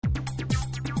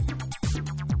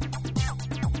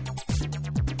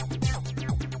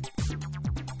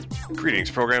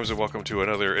Greetings, programs, and welcome to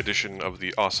another edition of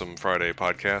the Awesome Friday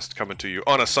podcast, coming to you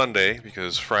on a Sunday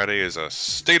because Friday is a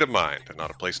state of mind and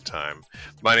not a place and time.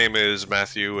 My name is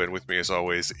Matthew, and with me, as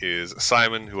always, is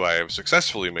Simon, who I have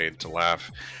successfully made to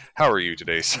laugh. How are you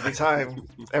today, Simon?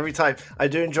 Every time. I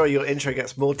do enjoy your intro. It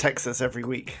gets more Texas every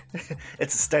week.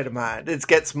 It's a state of mind. It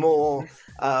gets more.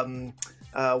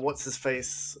 What's his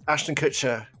face? Ashton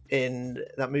Kutcher in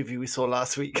that movie we saw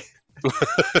last week.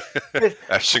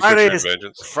 Ashton Kutcher and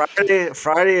Vengeance.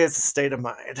 Friday is a state of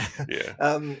mind. Yeah.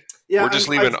 Yeah. We're just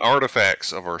leaving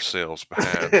artifacts of ourselves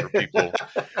behind for people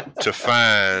to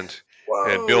find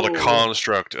and build a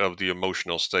construct of the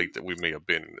emotional state that we may have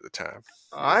been in at the time.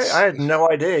 I had no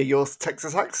idea your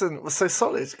Texas accent was so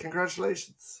solid.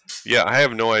 Congratulations. Yeah, I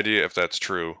have no idea if that's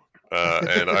true,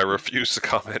 and I refuse to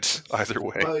comment either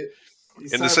way. Well,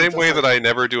 in the same way that I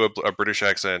never do a British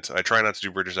accent, I try not to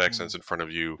do British accents in front of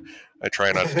you. I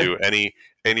try not to do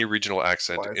any regional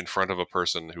accent in front of a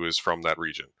person who is from that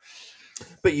region.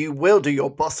 But you will do your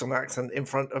Boston accent in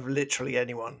front of literally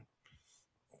anyone.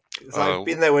 I've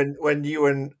been there when you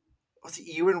and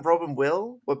Rob and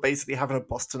Will were basically having a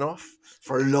Boston off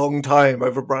for a long time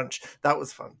over brunch. That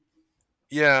was fun.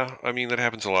 Yeah, I mean that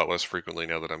happens a lot less frequently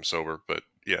now that I'm sober, but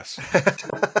yes.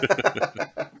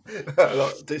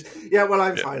 Yeah, well,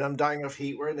 I'm fine. I'm dying of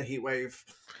heat. We're in a heat wave.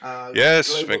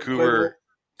 Yes, Vancouver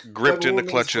gripped in the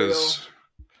clutches.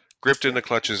 Gripped in the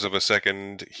clutches of a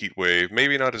second heat wave.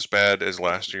 Maybe not as bad as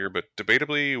last year, but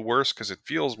debatably worse because it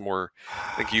feels more.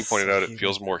 I think you pointed out it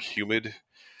feels more humid.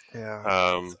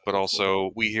 Yeah. But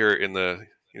also we here in the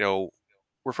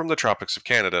we're from the tropics of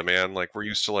Canada, man. Like we're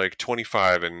used to like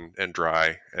 25 and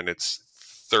dry, and it's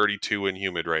 32 and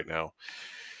humid right now.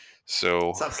 So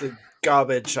it's absolute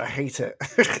garbage. I hate it.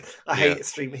 I hate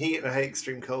extreme heat and I hate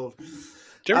extreme cold.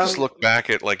 Do you ever just look back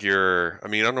at like I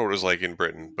don't know what it was like in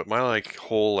Britain, but my like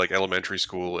whole like elementary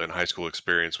school and high school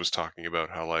experience was talking about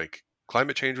how like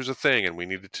climate change was a thing and we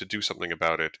needed to do something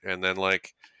about it. And then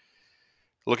like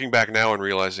looking back now and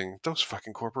realizing those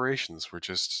fucking corporations were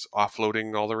just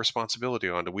offloading all the responsibility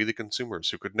onto we the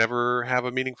consumers who could never have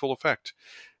a meaningful effect.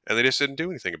 And they just didn't do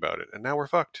anything about it. And now we're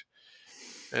fucked.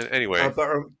 And anyway,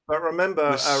 but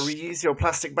remember, reuse your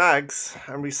plastic bags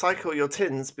and recycle your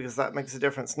tins because that makes a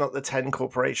difference. Not the 10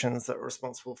 corporations that are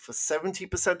responsible for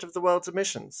 70% of the world's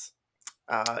emissions.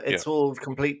 It's all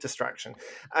complete distraction.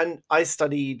 And I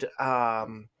studied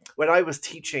when I was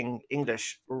teaching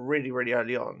English really, really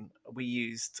early on. We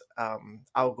used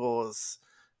Al Gore's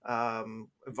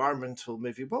environmental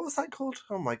movie. What was that called?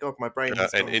 Oh my god, my brain.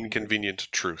 An Inconvenient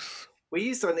Truth. We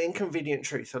used An Inconvenient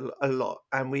Truth a lot,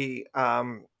 and we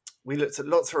looked at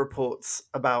lots of reports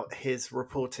about his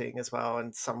reporting as well,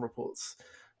 and some reports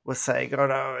were saying, "Oh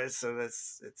no, it's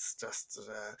just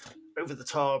over the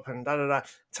top," and da da da.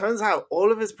 Turns out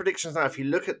all of his predictions now, if you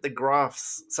look at the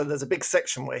graphs, so there's a big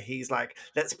section where he's like,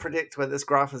 "Let's predict where this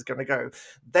graph is going to go."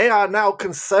 They are now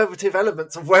conservative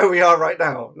elements of where we are right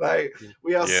now. Like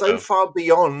we are so far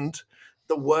beyond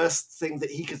the worst thing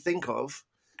that he could think of.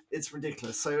 It's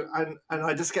ridiculous. So, and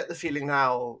I just get the feeling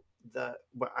now that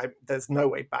there's no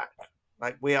way back.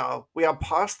 Like we are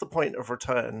past the point of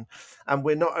return, and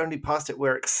we're not only past it,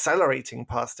 we're accelerating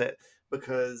past it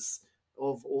because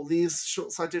of all these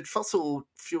short-sighted fossil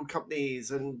fuel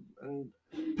companies and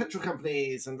petrol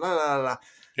companies and la la la.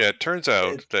 Yeah, it turns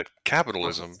out that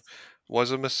capitalism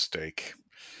was a mistake.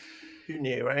 Who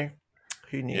knew, eh?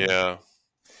 Who knew? Yeah.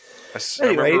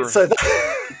 Anyway,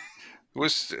 it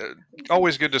was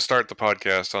always good to start the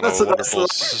podcast on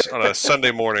on a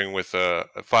Sunday morning with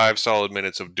 5 solid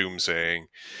minutes of doomsaying.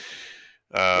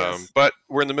 But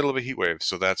we're in the middle of a heat wave,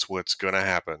 so that's what's going to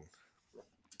happen.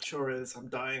 Sure is. I'm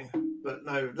dying. But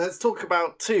no, let's talk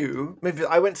about two movies.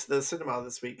 I went to the cinema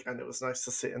this week, and it was nice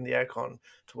to sit in the aircon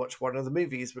to watch one of the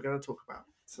movies we're going to talk about.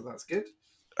 So that's good.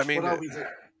 I mean, what are we doing?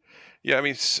 Yeah, I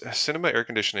mean, cinema air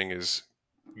conditioning is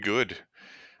good.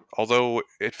 Although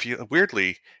it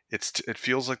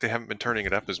feels like they haven't been turning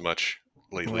it up as much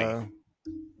lately.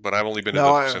 But I've only been to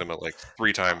the cinema like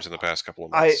 3 times in the past couple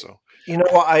of months. You know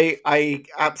what? I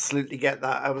absolutely get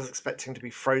that. I was expecting to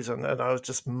be frozen, and I was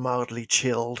just mildly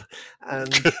chilled.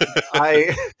 And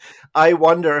I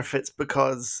wonder if it's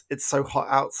because it's so hot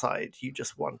outside. You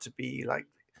just want to be like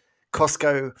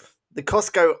Costco. The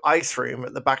Costco ice room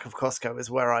at the back of Costco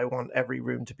is where I want every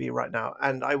room to be right now.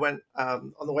 And I went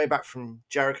on the way back from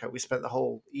Jericho. We spent the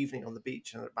whole evening on the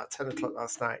beach, and at about 10 o'clock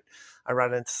last night, I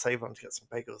ran into Save-On to get some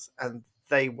bagels, and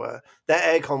their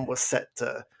aircon was set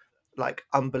to like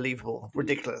unbelievable,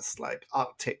 ridiculous, like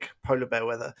Arctic polar bear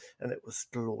weather, and it was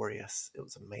glorious. It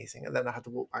was amazing. And then I had to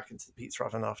walk back into the pizza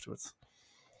oven afterwards.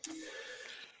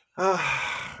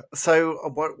 So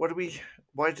what do we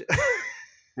Why? Do...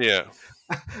 Yeah,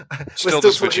 We're still still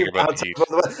just talking bitching about about the heat.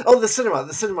 oh, the cinema,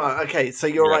 the cinema. Okay, so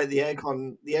you're Yeah, right. The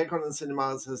aircon in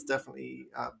cinemas has definitely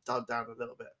dialed down a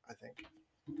little bit, I think.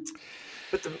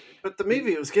 But the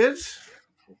movie was good.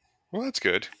 well, that's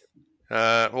good.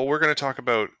 Well, we're going to talk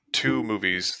about two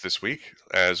movies this week,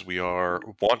 as we are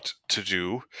wont to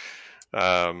do.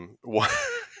 One,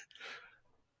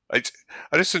 I,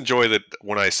 I just enjoy that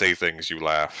when I say things, you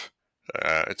laugh.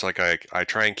 It's like I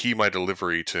try and key my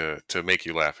delivery to make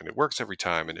you laugh, and it works every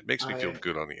time, and it makes me feel I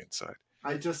good on the inside.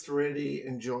 I just really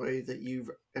enjoy that you've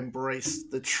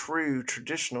embraced the true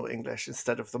traditional English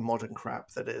instead of the modern crap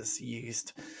that is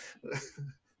used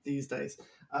these days.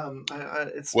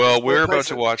 It's Well, been a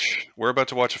pleasure. we're about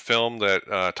to watch a film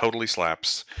that totally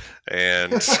slaps,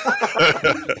 and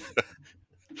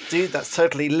Dude, that's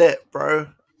totally lit, bro.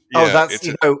 Oh, yeah, that's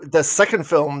the second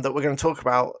film that we're going to talk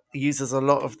about uses a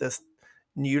lot of this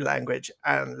new language,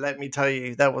 and let me tell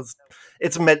you,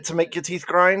 it's meant to make your teeth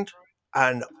grind,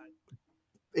 and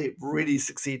it really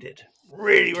succeeded.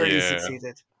 Really, really yeah.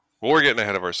 succeeded. Well, we're getting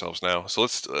ahead of ourselves now, so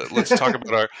let's talk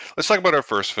about our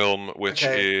first film, which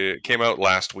Okay. came out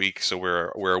last week. So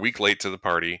we're a week late to the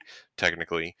party,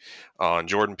 technically, on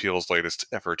Jordan Peele's latest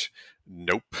effort,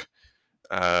 Nope,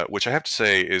 which I have to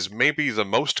say is maybe the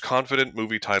most confident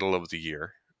movie title of the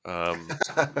year, um,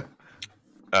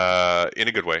 in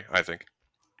a good way, I think.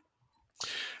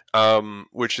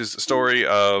 Which is the story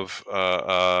of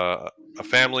a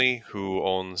family who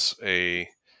owns a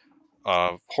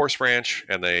horse ranch,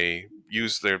 and they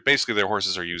use their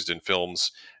horses are used in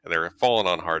films, and they're falling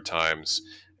on hard times,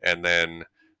 and then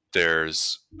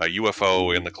there's a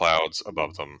UFO in the clouds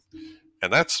above them,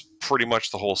 and that's pretty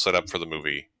much the whole setup for the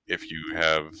movie. If you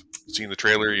have seen the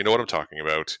trailer, you know what I'm talking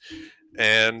about.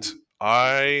 And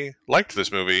I liked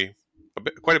this movie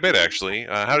quite a bit, actually.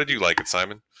 How did you like it,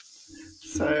 Simon?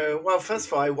 So, well, first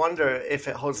of all, I wonder if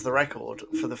it holds the record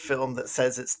for the film that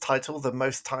says its title the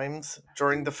most times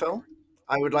during the film.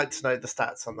 I would like to know the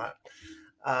stats on that.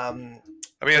 Um,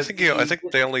 I mean, but I the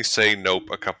think they only say nope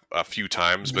a few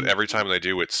times, but every time they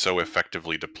do, it's so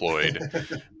effectively deployed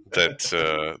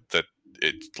that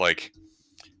it like.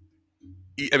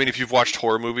 I mean, if you've watched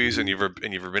horror movies and you've ever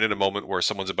been in a moment where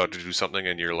someone's about to do something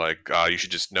and you're like, you should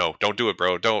just no, don't do it,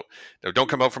 bro. Don't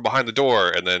come out from behind the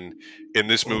door. And then in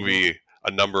this Mhm. movie,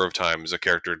 a number of times a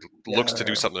character looks to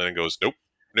do Yeah. something and goes, nope,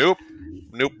 nope,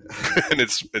 nope, and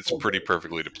it's pretty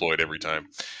perfectly deployed every time.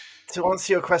 To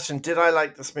answer your question, did I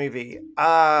like this movie?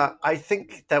 I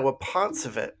think there were parts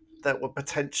of it that were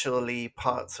potentially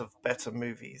parts of better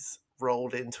movies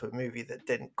rolled into a movie that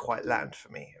didn't quite land for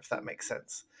me, if that makes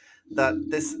sense. That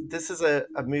this is a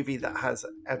movie that has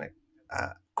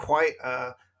quite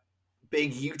a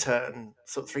big U-turn,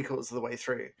 sort of three quarters of the way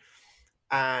through,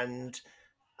 and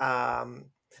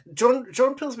um, John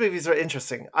Peele's movies are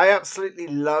interesting. I absolutely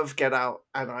love Get Out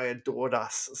and I adored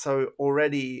Us. So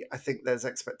already I think there's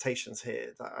expectations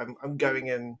here that I'm going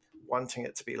in wanting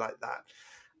it to be like that.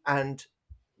 And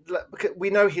because we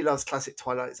know he loves classic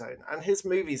Twilight Zone, and his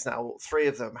movies now, all three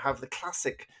of them, have the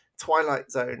classic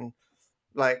Twilight Zone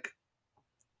like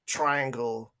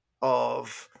triangle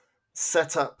of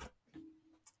setup,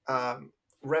 um,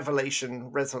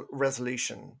 revelation,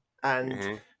 resolution, and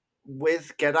Hmm.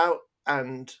 with Get Out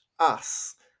and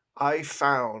Us, I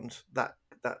found that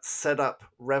setup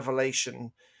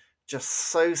revelation just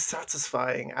so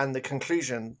satisfying, and the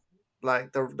conclusion,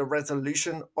 like the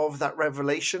resolution of that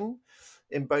revelation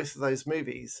in both of those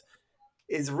movies,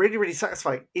 is really really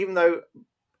satisfying. Even though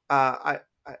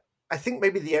I think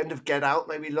maybe the end of Get Out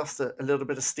maybe lost a little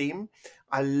bit of steam.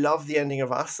 I love the ending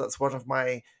of Us. That's one of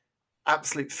my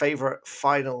absolute favorite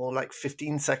final like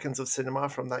 15 seconds of cinema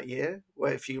from that year,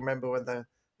 where if you remember when the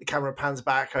camera pans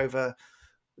back over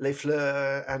Les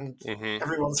Fleurs and Hmm.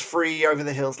 everyone's free over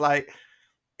the hills, like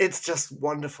it's just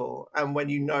wonderful. And when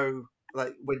you know,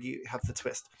 like when you have the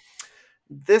twist,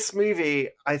 this movie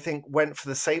I think went for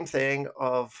the same thing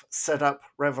of setup,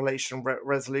 revelation,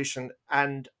 resolution,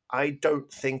 and I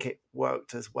don't think it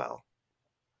worked as well.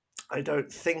 I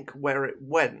don't think where it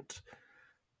went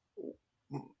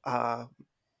uh,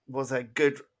 was a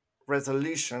good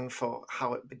resolution for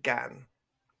how it began.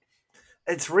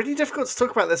 It's really difficult to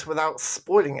talk about this without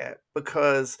spoiling it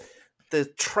because the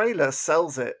trailer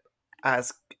sells it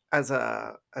as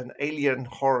a an alien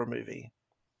horror movie,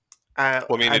 Well,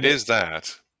 I mean, and it is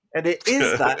that. it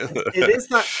is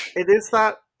that it is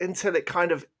that until it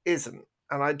kind of isn't.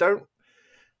 And I don't.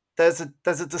 There's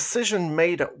a decision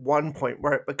made at one point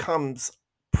where it becomes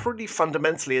pretty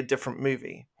fundamentally a different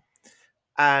movie,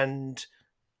 and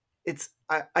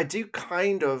I do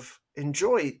kind of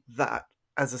enjoy that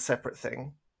as a separate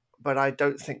thing, but I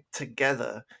don't think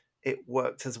together it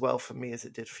worked as well for me as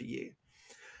it did for you.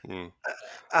 Mm.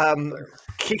 Um,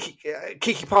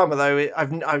 Kiki Palmer, though,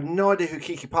 I've no idea who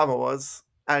Kiki Palmer was,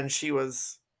 and she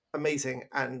was amazing.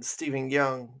 And Stephen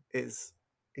Young is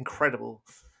incredible,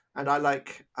 and I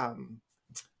like the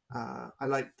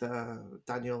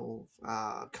Daniel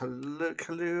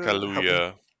Kaluuya. Help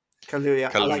me,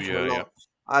 Kaluuya, Kaluuya. I like him a Kaluuya, yeah. lot.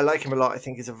 I like him a lot. I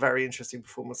think he's a very interesting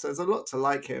performer. So there's a lot to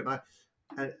like here,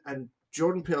 and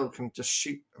Jordan Peele can just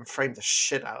shoot and frame the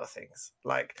shit out of things.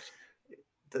 Like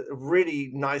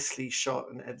really nicely shot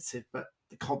and edited, but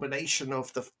the combination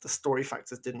of the story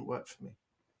factors didn't work for me.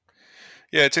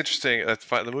 Yeah, it's interesting. That's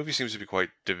fine. The movie seems to be quite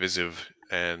divisive,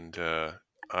 and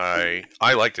I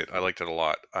liked it. I liked it a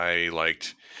lot. I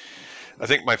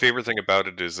think my favorite thing about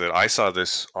it is that I saw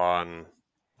this on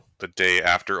the day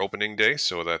after opening day,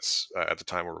 so that's at the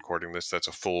time we're recording this. That's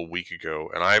a full week ago,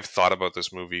 and I've thought about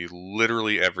this movie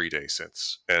literally every day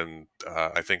since, and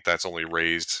I think that's only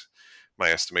raised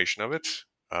my estimation of it.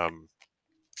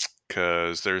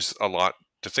 Because there's a lot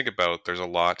to think about. There's a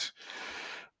lot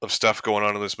of stuff going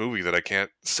on in this movie that I can't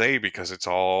say because it's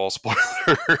all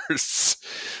spoilers.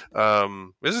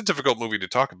 This is a difficult movie to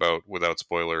talk about without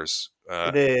spoilers,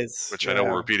 It is, which I know we're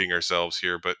yeah. repeating ourselves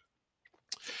here, but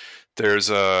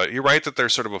you're right that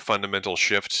there's sort of a fundamental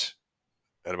shift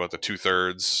at about the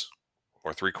 2/3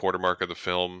 or 3/4 mark of the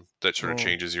film that sort of Mm.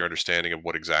 changes your understanding of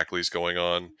what exactly is going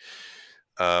on.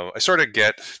 I sort of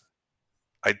get,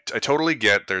 I totally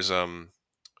get. There's a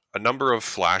number of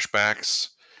flashbacks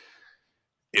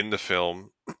in the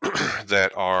film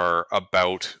that are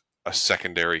about a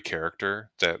secondary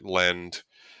character that lend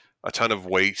a ton of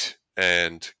weight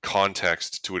and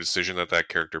context to a decision that that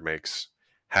character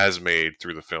has made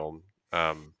through the film.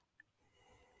 Um,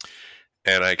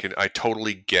 and I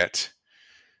totally get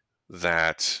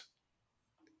that.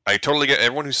 I totally get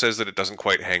everyone who says that it doesn't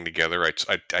quite hang together.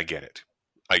 I get it.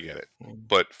 I get it. Mm.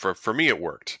 But for me, it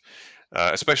worked.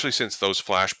 Especially since those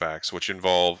flashbacks, which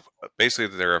involve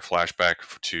basically they're a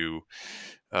flashback to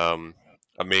um,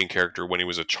 a main character when he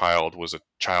was a child, was a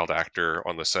child actor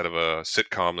on the set of a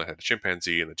sitcom that had a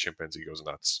chimpanzee, and the chimpanzee goes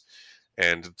nuts.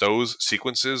 And those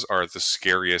sequences are the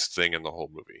scariest thing in the whole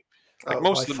movie. Like Oh, by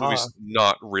most of the far. movie's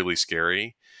not really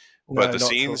scary, but No, the not at all.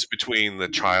 scenes between the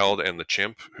child and the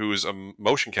chimp, who is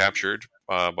motion captured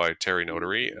by Terry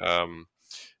Notary,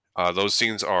 those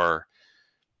scenes are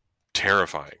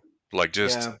terrifying. Like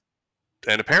just Yeah.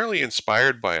 and apparently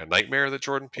inspired by a nightmare that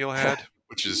Jordan Peele had,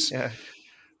 which is Yeah.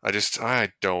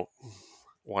 I don't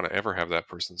want to ever have that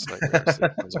person's nightmares.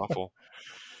 That sounds awful.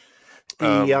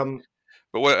 the Um,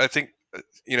 but what I think,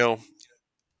 you know,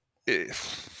 it,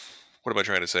 what am I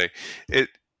trying to say? It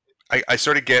I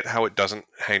sort of get how it doesn't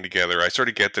hang together. I sort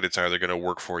of get that it's either going to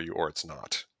work for you or it's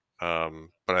not.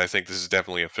 But I think this is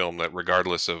definitely a film that,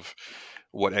 regardless of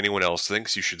what anyone else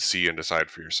thinks, you should see and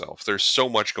decide for yourself. There's so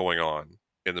much going on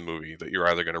in the movie that you're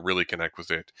either going to really connect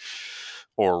with it,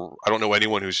 or I don't know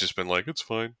anyone who's just been like, it's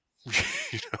fine.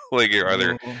 Like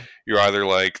Mm. you're either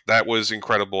like, that was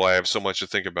incredible, I have so much to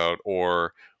think about,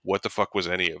 or what the fuck was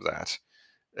any of that?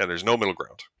 And there's no middle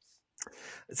ground.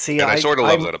 See, And I sort of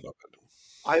love that about it.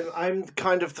 I'm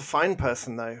kind of the fine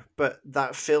person though, but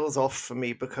that feels off for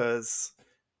me because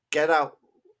Get Out,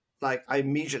 like I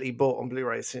immediately bought on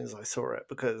Blu-ray as soon as I saw it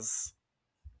because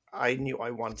I knew I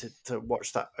wanted to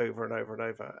watch that over and over and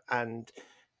over. And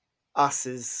Us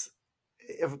is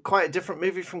quite a different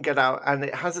movie from Get Out, and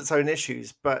it has its own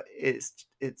issues, but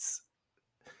it's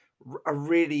a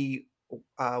really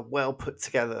well put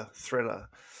together thriller.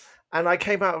 And I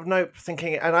came out of Nope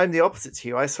thinking, and I'm the opposite to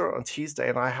you. I saw it on Tuesday,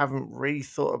 and I haven't really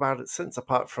thought about it since,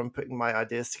 apart from putting my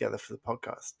ideas together for the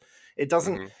podcast. It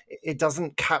doesn't Hmm. it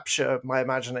doesn't capture my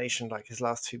imagination like his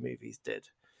last two movies did,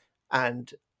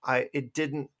 and it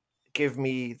didn't give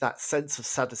me that sense of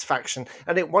satisfaction.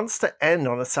 And it wants to end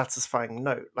on a satisfying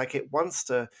note, like it wants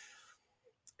to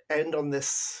end on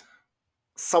this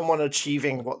someone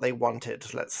achieving what they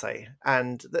wanted, let's say.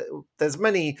 And there's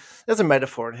a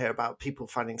metaphor in here about people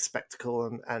finding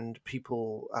spectacle and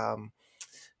people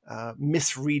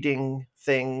misreading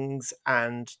things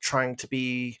and trying to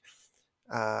be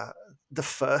uh, the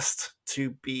first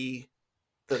to be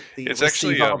the It's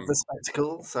actually receiver of the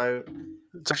spectacle. So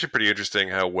it's actually pretty interesting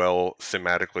how well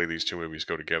thematically these two movies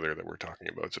go together that we're talking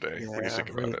about today. When you yeah, think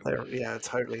about it, yeah,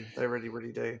 totally, they really,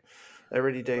 really do. They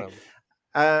really do. um,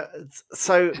 Uh,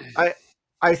 so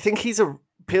I think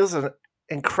Peele's an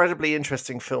incredibly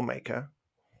interesting filmmaker.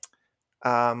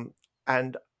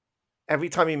 And every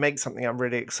time he makes something, I'm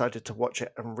really excited to watch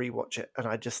it and rewatch it. And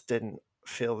I just didn't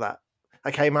feel that.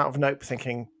 I came out of Nope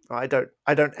thinking, "Oh, I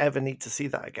don't ever need to see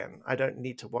that again. I don't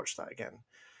need to watch that again."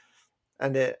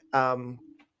 and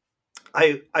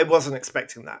I wasn't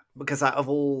expecting that, because out of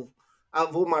all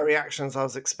my reactions, I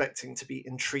was expecting to be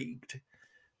intrigued,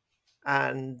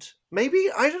 and maybe,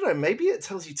 I don't know, maybe it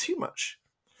tells you too much,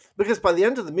 because by the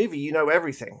end of the movie, you know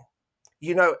everything.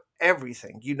 You know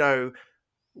everything. You know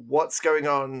what's going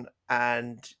on,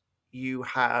 and you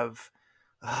have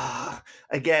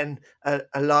again a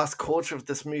last quarter of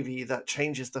this movie that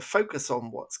changes the focus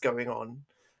on what's going on,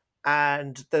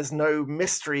 and there's no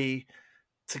mystery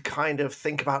to kind of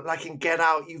think about. Like in Get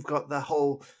Out, you've got the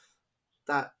whole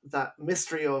that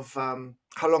mystery of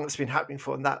how long it's been happening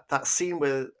for, and that scene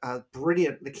with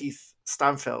brilliant Lakeith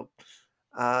Stanfield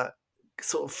uh,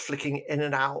 sort of flicking in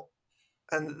and out,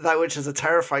 and that, which is a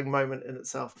terrifying moment in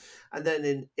itself. And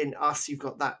then in Us, you've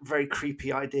got that very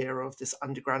creepy idea of this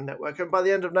underground network. And by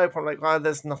the end of Nope, I'm like, oh,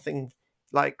 there's nothing.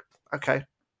 Like, okay,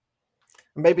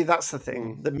 maybe that's the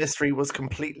thing. Mm. The mystery was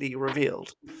completely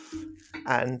revealed,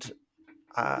 and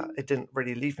it didn't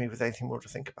really leave me with anything more to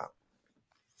think about.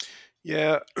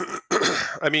 Yeah,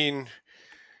 I mean,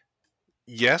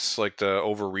 yes, like the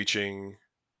overreaching.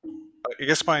 I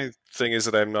guess my thing is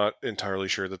that I'm not entirely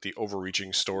sure that the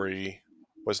overreaching story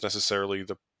was necessarily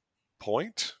the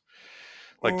point.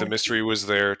 Like the Mm, mystery was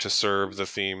there to serve the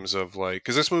themes of like,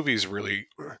 because this movie is really,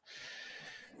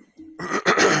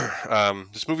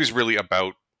 this movie's really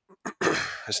about.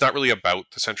 It's not really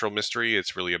about the central mystery.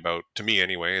 It's really about, to me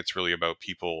anyway, it's really about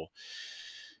people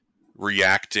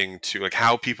reacting to, like,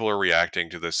 how people are reacting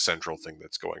to this central thing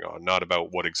that's going on, not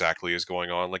about what exactly is going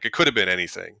on. Like, it could have been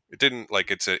anything. It didn't, like,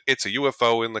 it's a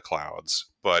UFO in the clouds,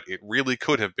 but it really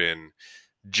could have been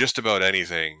just about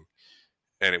anything,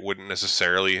 and it wouldn't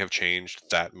necessarily have changed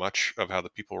that much of how the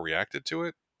people reacted to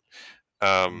it.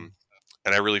 mm, um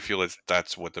and I really feel that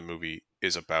that's what the movie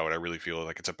is about. I really feel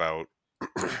like it's about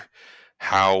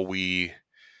how we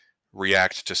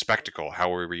react to spectacle, how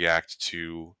we react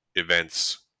to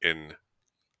events in,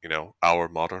 our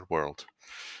modern world.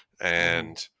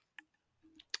 mm, And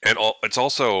it's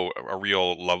also a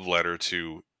real love letter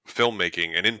to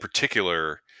filmmaking, and in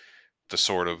particular the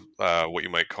sort of what you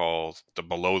might call the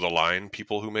below the line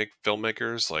people who make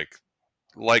filmmakers,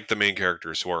 like the main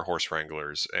characters who are horse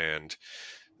wranglers and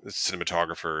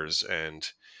cinematographers,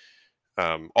 and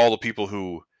all the people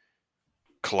who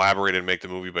collaborate and make the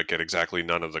movie but get exactly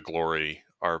none of the glory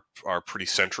are pretty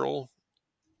central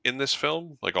in this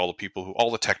film. Like all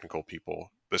the technical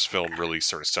people, this film really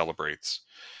sort of celebrates.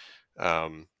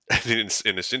 And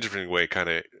in this interesting way, kind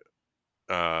of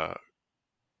uh,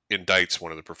 indicts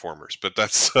one of the performers. But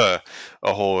that's a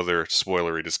whole other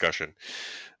spoilery discussion.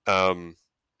 Um,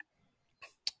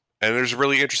 and there's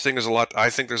really interesting. There's a lot. I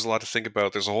think there's a lot to think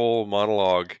about. There's a whole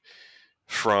monologue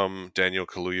from Daniel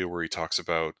Kaluuya where he talks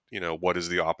about, what is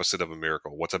the opposite of a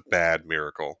miracle? What's a bad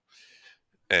miracle?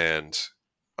 And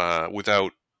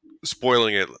without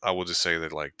spoiling it, I will just say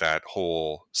that, like, that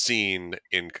whole scene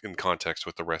in context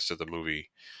with the rest of the movie,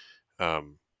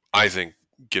 um, I think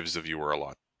gives the viewer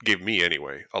gave me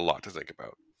anyway, a lot to think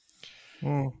about.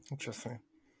 interesting.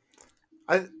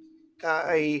 I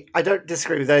I don't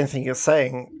disagree with anything you're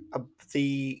saying.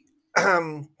 The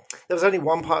there was only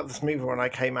one part of this movie when I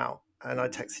came out, and I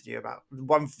texted you about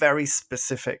one very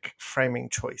specific framing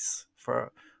choice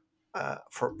for a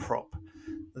prop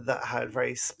that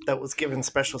that was given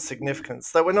special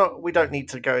significance. That we don't need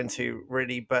to go into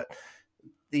really, but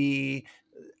the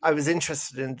I was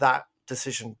interested in that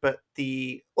decision. But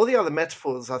the all the other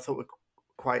metaphors I thought were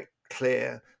quite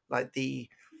clear, like the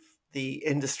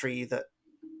industry that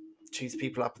chews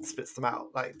people up and spits them out.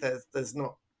 Like there's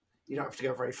not, you don't have to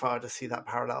go very far to see that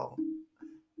parallel.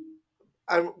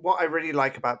 And what I really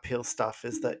like about Peele's stuff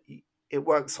is that it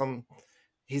works on.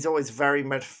 He's always very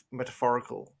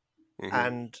metaphorical, Hmm.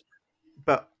 and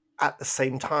but at the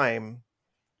same time,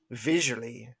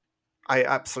 visually, I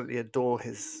absolutely adore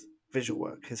his visual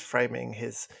work, his framing,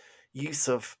 his use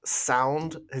of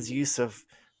sound, his use of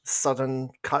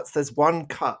sudden cuts. There's one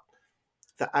cut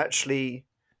that actually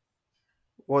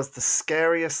was the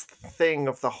scariest thing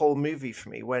of the whole movie for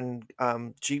me, when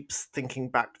Jeep's thinking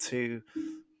back to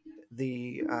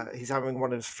he's having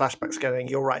one of his flashbacks going.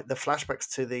 You're right, the flashbacks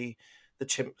to the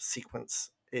chimp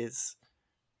sequence is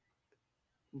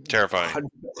Terrifying.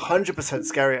 100%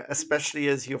 scarier, especially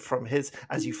as you're from his,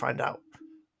 as you find out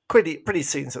pretty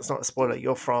soon, so it's not a spoiler,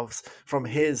 you're from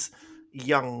his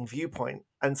young viewpoint.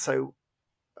 And so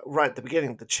right at the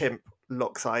beginning, the chimp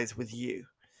locks eyes with you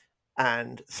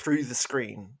and through the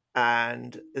screen,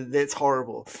 and it's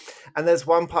horrible. And there's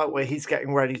one part where he's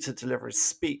getting ready to deliver his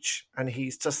speech, and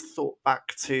he's just thought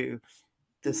back to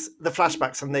the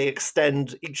flashbacks, and they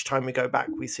extend each time we go back,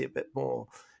 we see a bit more,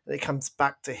 and it comes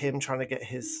back to him trying to get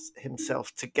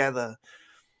himself together.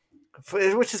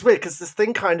 which is weird because this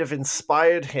thing kind of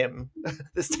inspired him.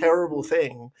 This terrible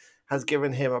thing has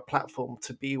given him a platform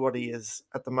to be what he is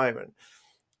at the moment.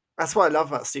 That's what I love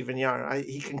about Stephen Young.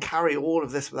 He can carry all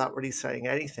of this without really saying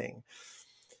anything.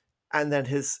 And then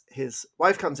his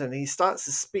wife comes in and he starts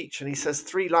his speech and he says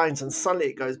three lines and suddenly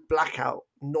it goes blackout,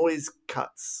 noise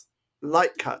cuts,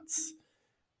 light cuts,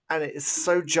 and it is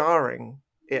so jarring.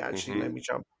 It actually Mm-hmm. made me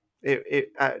jump.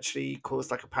 It actually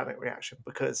caused like a panic reaction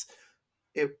because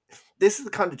it this is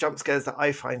the kind of jump scares that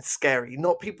I find scary.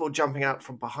 Not people jumping out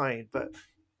from behind, but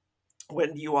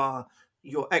when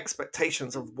your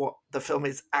expectations of what the film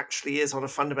is actually is on a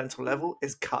fundamental level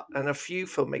is cut. And a few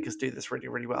filmmakers do this really,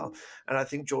 really well. And I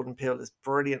think Jordan Peele is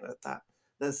brilliant at that.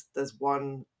 There's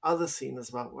one other scene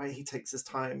as well where he takes his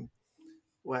time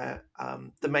where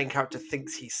the main character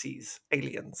thinks he sees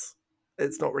aliens.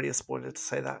 It's not really a spoiler to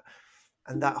say that.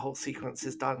 And that whole sequence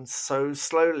is done so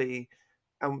slowly.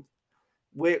 And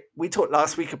we talked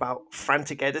last week about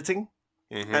frantic editing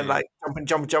and Mm-hmm. like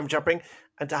jumping,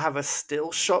 and to have a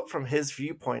still shot from his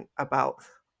viewpoint about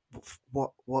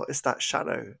what is that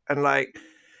shadow, and like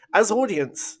as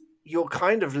audience, you're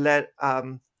kind of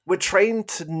we're trained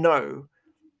to know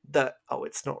that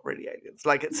it's not really aliens,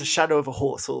 like it's a shadow of a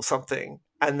horse or something,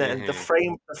 and then the Mm-hmm.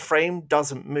 frame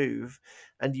doesn't move,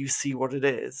 and you see what it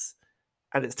is,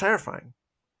 and it's terrifying,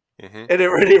 Mm-hmm. and it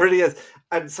really, really is.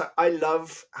 And so I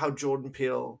love how Jordan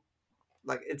Peele,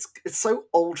 like it's so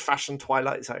old fashioned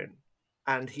Twilight Zone,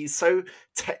 and he's so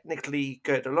technically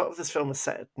good. A lot of this film is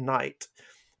set at night,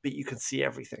 but you can see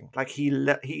everything. Like he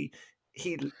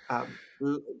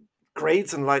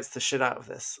grades and lights the shit out of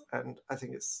this, and I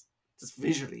think it's just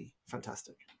visually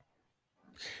fantastic.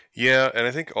 Yeah, and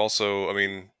I think also, I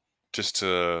mean, just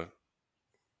to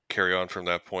carry on from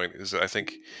that point, is that I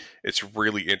think it's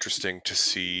really interesting to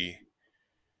see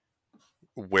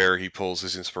where he pulls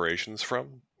his inspirations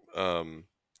from. Um,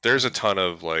 there's a ton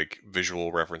of like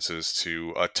visual references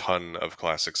to a ton of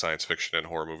classic science fiction and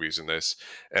horror movies in this,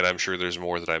 and I'm sure there's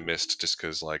more that I missed just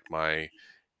because like my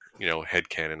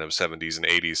headcanon of 70s and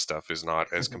 80s stuff is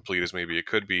not as complete as maybe it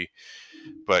could be.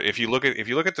 But if you look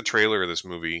at the trailer of this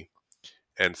movie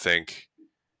and think,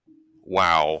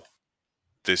 wow,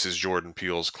 this is Jordan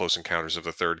Peele's Close Encounters of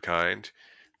the Third Kind,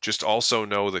 just also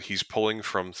know that he's pulling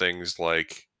from things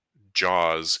like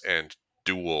Jaws and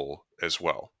Duel as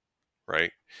well,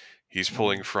 right? He's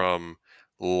pulling Mm, from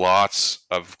lots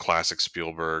of classic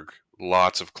Spielberg,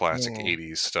 lots of classic mm,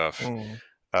 80s stuff, mm,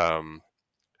 um,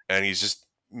 and he's just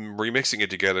remixing it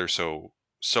together so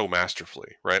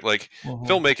masterfully, right? Like mhm,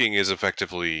 filmmaking is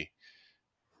effectively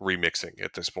remixing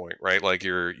at this point, right? Like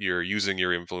you're using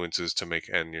your influences to make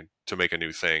a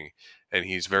new thing, and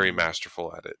he's very mhm,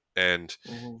 masterful at it. And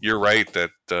mhm, you're right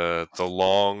that the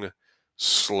long,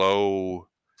 slow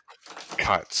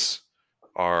cuts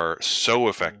are so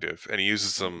mm, effective, and he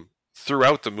uses them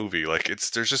throughout the movie. Like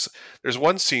there's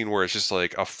one scene where it's just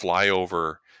like a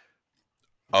flyover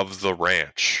of the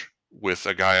ranch with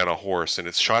a guy on a horse, and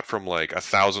it's shot from like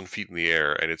 1,000 feet in the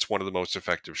air, and it's one of the most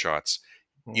effective shots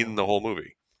in mhm, the whole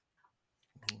movie.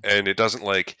 mhm, And it doesn't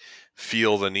like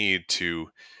feel the need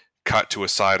to cut to a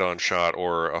side-on shot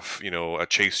or a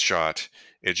chase shot.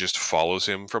 It just follows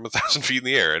him from 1,000 feet in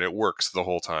the air, and it works the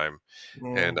whole time.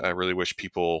 And mm. I really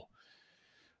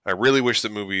wish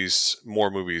that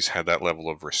more movies had that level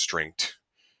of restraint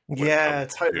when it Yeah, comes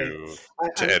totally.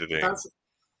 to And editing.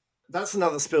 that's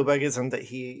another Spielbergism that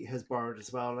he has borrowed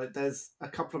as well. Like there's a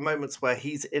couple of moments where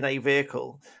he's in a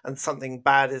vehicle and something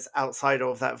bad is outside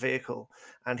of that vehicle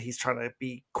and he's trying to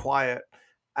be quiet.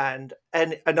 And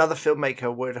another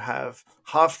filmmaker would have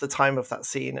half the time of that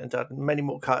scene and done many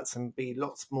more cuts and be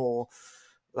lots more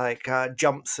like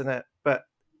jumps in it. But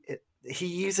he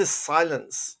uses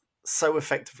silence so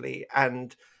effectively,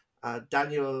 and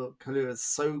Daniel Kaluuya is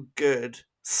so good,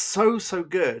 so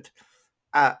good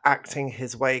at acting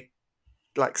his way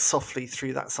like softly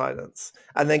through that silence,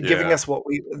 and Yeah,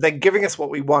 then giving us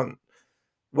what we want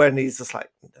when he's just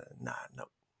like, nah, no,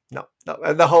 no, no,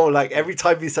 and the whole like every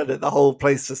time he said it, the whole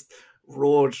place just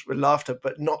roared with laughter,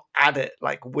 but not at it,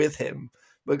 like with him,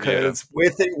 yeah, because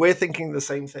we're thinking the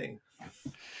same thing.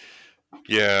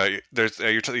 yeah. You're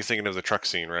thinking of the truck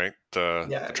scene, right? The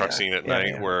Yeah, truck yeah, scene at yeah,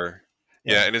 night yeah, where,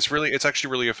 yeah. yeah, and it's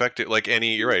actually really effective. Like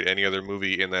you're right, any other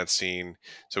movie in that scene.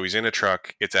 So he's in a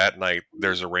truck. It's at night.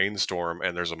 There's a rainstorm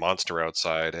and there's a monster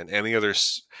outside. And any other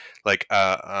like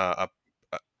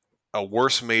a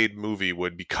worse made movie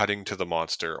would be cutting to the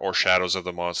monster or shadows of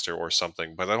the monster or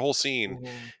something. But that whole scene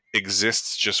Mhm,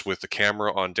 exists just with the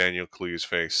camera on Daniel Kaluuya's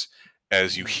face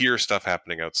as you mhm, hear stuff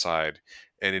happening outside,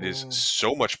 and it is mhm.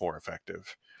 so much more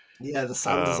effective. Yeah, the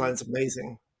sound Um, design's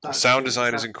amazing. The That's sound true.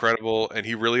 design is incredible, and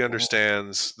he really Mhm.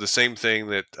 understands the same thing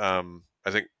that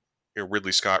I think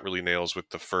Ridley Scott really nails with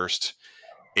the first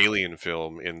Alien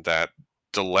film. In that,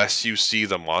 the less you see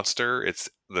the monster, it's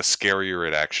the scarier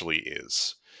it actually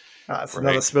is. That's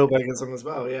another Right? Spielbergism as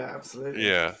well. Yeah, absolutely.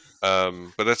 Yeah.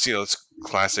 But that's it's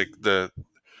classic.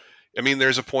 I mean,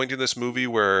 there's a point in this movie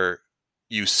where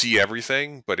you see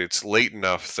everything, but it's late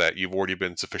enough that you've already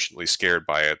been sufficiently scared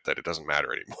by it that it doesn't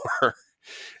matter anymore.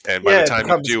 And by the Yeah, it time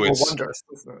you becomes do, more it's wondrous,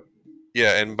 doesn't it?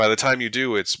 yeah, and by the time you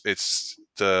do, it's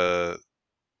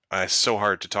so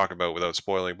hard to talk about without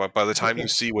spoiling. But by the time you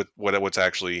see what's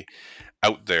actually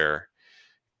out there,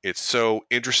 it's so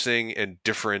interesting and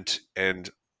different and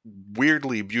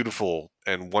weirdly beautiful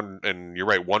and you're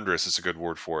right, wondrous is a good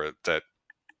word for it. That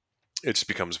it just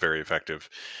becomes very effective.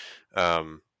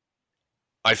 Um,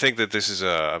 I think that this is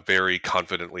a very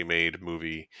confidently made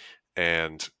movie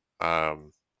and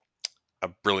um, a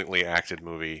brilliantly acted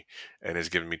movie, and has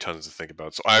given me tons to think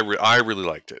about. So I really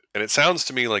liked it, and it sounds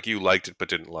to me like you liked it but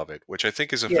didn't love it, which I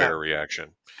think is a Yeah, fair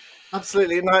reaction.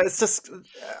 absolutely. No, it's just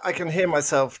I can hear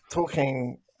myself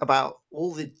talking about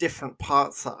all the different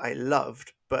parts that I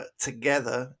loved, but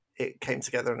together it came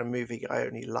together in a movie I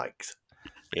only liked,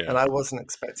 and Yeah. I wasn't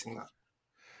expecting that.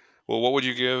 Well, what would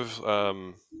you give?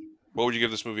 What would you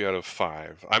give this movie out of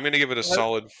 5? I'm going to give it a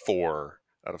solid 4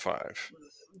 out of 5.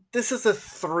 This is a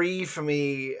 3 for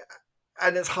me,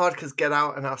 and it's hard because Get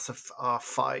Out and Us are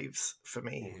 5s for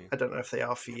me. Hmm. I don't know if they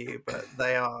are for you, but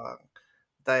they are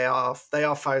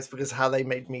 5s because of how they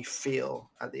made me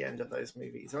feel at the end of those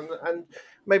movies. And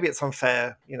maybe it's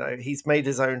unfair, he's made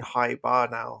his own high bar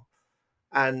now,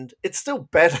 and it's still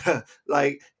better.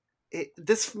 Like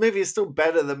this movie is still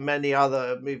better than many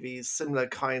other movies, similar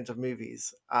kind of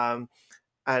movies.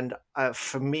 And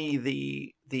for me,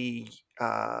 the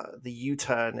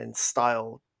U-turn in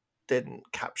style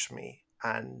didn't capture me,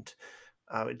 and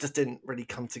it just didn't really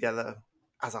come together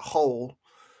as a whole.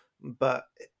 But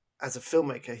as a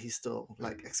filmmaker, he's still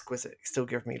like exquisite. He still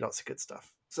gives me lots of good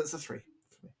stuff. So it's a 3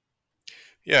 for me.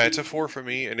 Yeah, it's a 4 for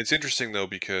me, and it's interesting though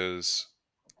because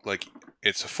like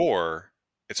it's a 4.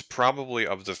 It's probably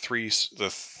of the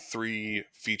three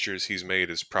features he's made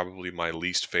is probably my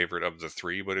least favorite of the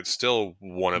three, but it's still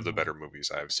one of the Mhm. better movies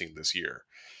I've seen this year.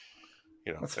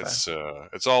 That's fair.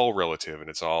 It's all relative and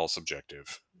it's all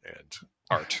subjective and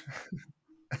art.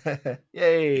 You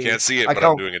Yay! can't see it, I but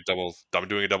I'm can't. doing a double. I'm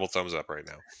doing a double thumbs up right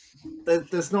now.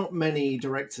 There's not many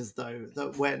directors though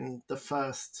that when the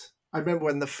first. I remember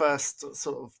when the first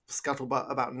sort of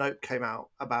scuttlebutt about Nope came out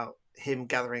about him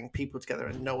gathering people together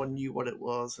and no one knew what it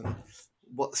was and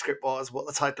what the script was, what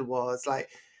the title was. Like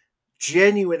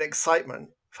genuine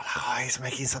excitement for like, oh, he's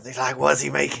making something. Like, what's he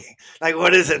making? Like,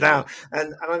 what is it Yeah, now?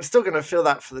 And I'm still going to feel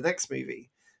that for the next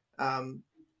movie. Um,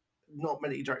 not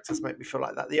many directors make me feel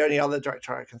like that. The only other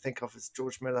director I can think of is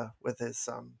George Miller with his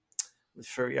with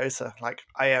Furiosa. Like,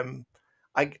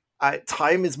 I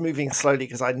time is moving slowly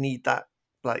because I need that.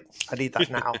 Like, I need that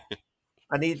now.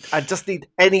 I just need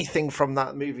anything from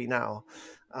that movie now.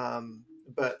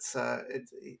 But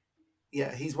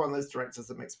yeah, he's one of those directors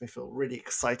that makes me feel really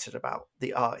excited about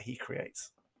the art he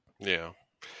creates. yeah,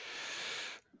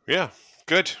 yeah.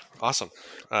 Good, awesome.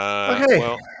 Okay,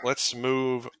 Well, let's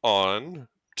move on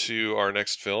to our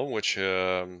next film, which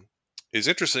is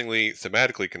interestingly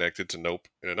thematically connected to Nope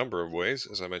in a number of ways,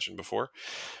 as I mentioned before.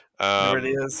 it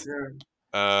really Um, is. Yeah.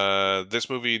 this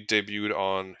movie debuted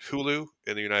on Hulu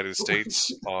in the United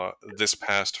States this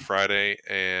past Friday,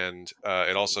 and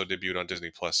it also debuted on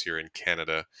Disney Plus here in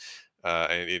Canada.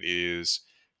 And it is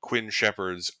Quinn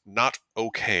Shepard's Not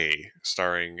Okay,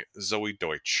 starring Zoe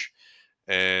Deutsch.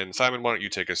 And Simon, why don't you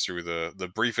take us through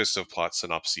the briefest of plot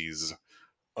synopses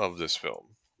of this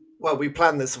film? Well, we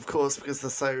planned this, of course, because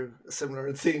they're so similar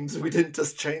in themes. We didn't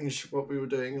just change what we were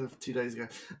doing 2 days ago.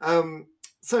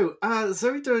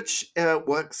 Zoe Deutsch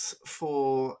works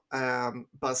for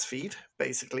BuzzFeed,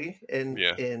 basically,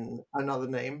 Yeah. in another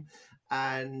name,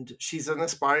 and she's an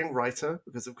aspiring writer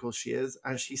because, of course, she is,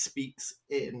 and she speaks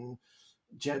in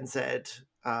Gen Z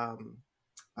um,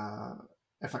 uh,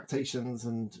 affectations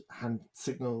and hand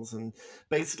signals, and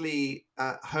basically,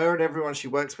 her and everyone she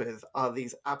works with are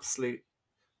these absolute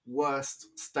worst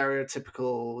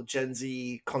stereotypical Gen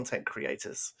Z content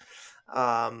creators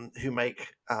who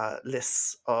make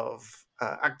lists of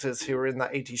actors who are in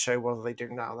that 80s show, what are they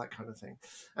doing now, that kind of thing.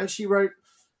 And she wrote,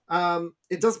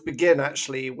 it does begin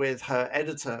actually with her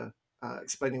editor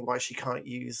explaining why she can't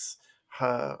use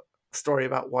her story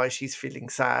about why she's feeling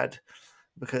sad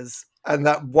because and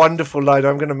that wonderful line,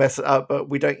 I'm going to mess it up, but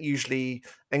we don't usually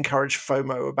encourage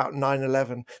FOMO about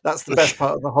 9/11. That's the best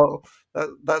part of the whole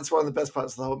That's one of the best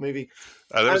parts of the whole movie.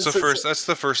 That was And the so, first. That's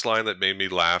the first line that made me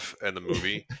laugh in the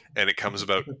movie, and it comes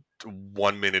about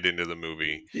 1 minute into the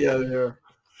movie. yeah, yeah.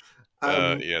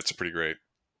 Um, Yeah, it's pretty great.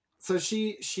 so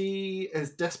she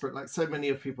is desperate, like so many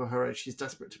of people her age. She's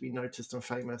desperate to be noticed and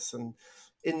famous. And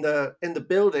in the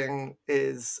building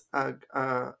is an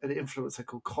influencer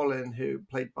called Colin, who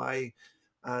played by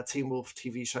Teen Wolf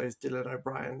TV shows Dylan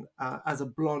O'Brien, as a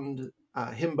blonde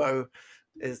himbo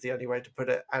is the only way to put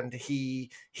it. And he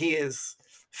is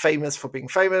famous for being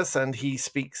famous, and he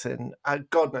speaks in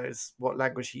God knows what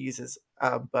language he uses,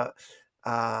 but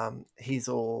he's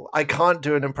all, I can't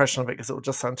do an impression of it because it will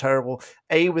just sound terrible,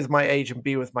 A, with my age, and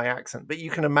B, with my accent, but you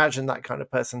can imagine that kind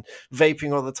of person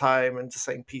vaping all the time and just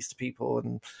saying peace to people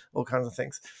and all kinds of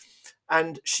things.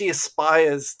 And she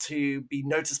aspires to be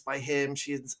noticed by him.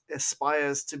 She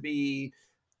aspires to be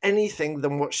anything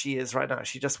than what she is right now.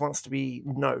 She just wants to be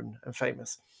known and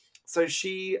famous. So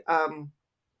she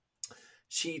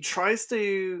tries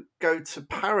to go to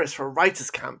Paris for a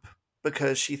writers' camp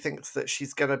because she thinks that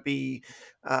she's going to be,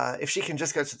 if she can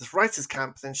just go to this writers'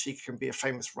 camp, then she can be a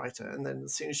famous writer. And then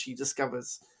as soon as she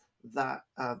discovers that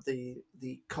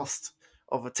the cost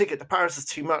of a ticket to Paris is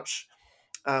too much,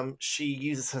 she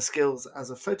uses her skills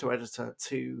as a photo editor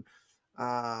to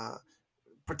uh,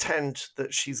 pretend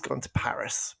that she's gone to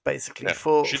Paris, basically Yeah,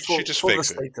 for she just the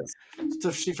fakes it. status.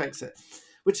 So she fakes it,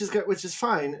 which is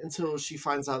fine until she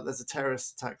finds out there's a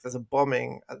terrorist attack, there's a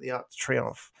bombing at the Arc de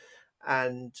Triomphe,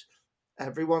 and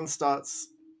everyone starts.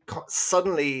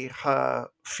 Suddenly, her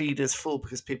feed is full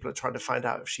because people are trying to find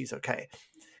out if she's okay,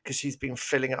 because she's been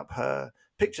filling up her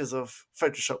pictures of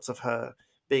photoshops of her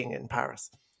being in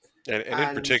Paris, And in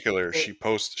and particular, it, she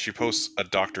posts a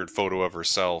doctored photo of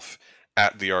herself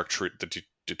at the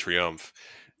de Triomphe,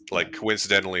 yeah. like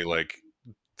coincidentally, like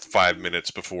 5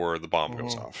 minutes before the bomb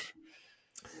goes Mhm. off.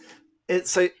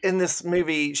 So in this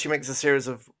movie, she makes a series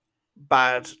of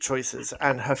bad choices,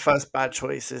 and her first bad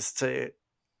choice is to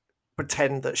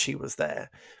pretend that she was there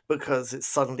because it's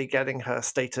suddenly getting her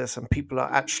status, and people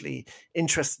are actually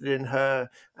interested in her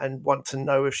and want to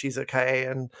know if she's okay.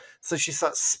 And so she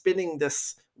starts spinning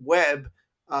this web,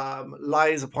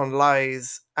 lies upon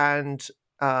lies, and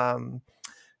um,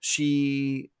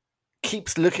 she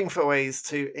keeps looking for ways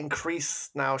to increase.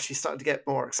 Now she's starting to get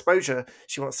more exposure.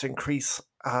 She wants to increase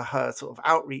her sort of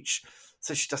outreach.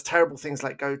 So she does terrible things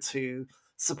like go to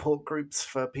support groups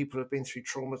for people who've been through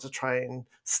trauma to try and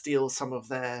steal some of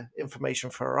their information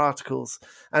for her articles.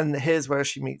 And here's where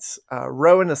she meets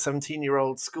Rowan, a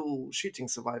 17-year-old school shooting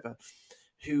survivor,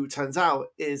 who turns out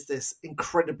is this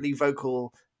incredibly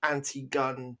vocal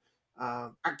anti-gun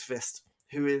activist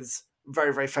who is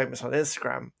very, very famous on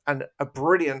Instagram and a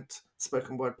brilliant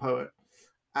spoken word poet.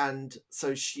 And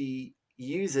so she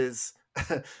uses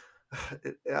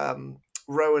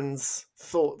Rowan's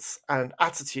thoughts and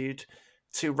attitude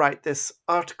to write this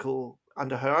article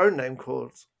under her own name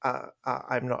called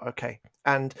I'm Not Okay.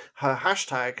 And her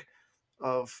hashtag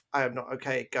of I Am Not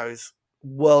Okay goes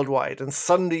worldwide, and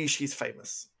suddenly she's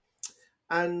famous.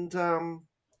 And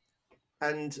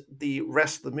the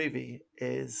rest of the movie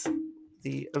is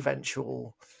the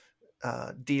eventual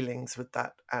dealings with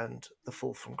that and the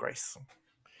fall from grace.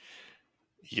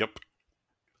 Yep.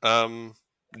 Um,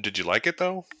 did you like it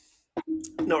though?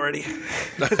 Not really.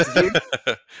 Did you?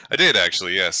 I did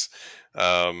actually. Yes.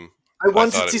 Um, I I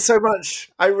wanted thought to it. so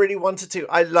much. I really wanted to.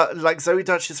 Like Zoe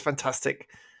Dutch is fantastic.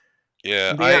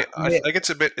 Yeah, Mia, I Mia, think it's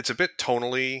a bit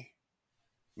tonally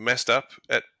messed up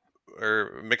at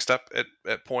or mixed up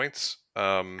at points.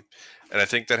 And I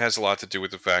think that has a lot to do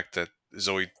with the fact that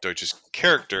Zoe Deutsch's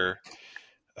character,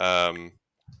 um,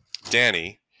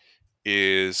 Danny,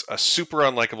 is a super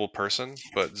unlikable person,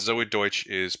 but Zoe Deutsch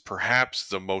is perhaps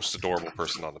the most adorable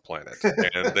person on the planet,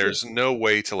 and there's no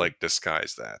way to like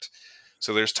disguise that.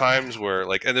 So there's times where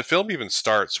like, and the film even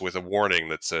starts with a warning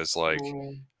that says like,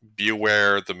 Mm. be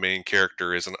aware the main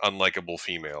character is an unlikable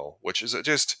female, which is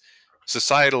just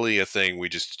societally a thing we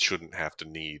just shouldn't have to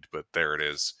need, but there it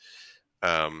is.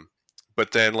 Um,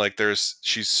 but then like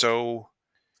she's so,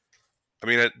 I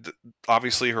mean,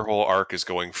 obviously her whole arc is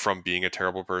going from being a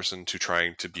terrible person to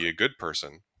trying to be a good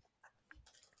person.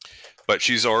 But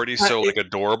she's already so like It,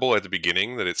 adorable at the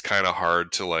beginning that it's kind of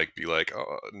hard to like be like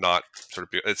not sort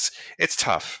of be, it's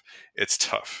tough. It's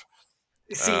tough.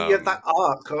 See, yeah, Um, that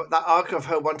arc of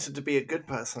her wanting to be a good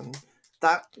person,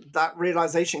 that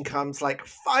realization comes like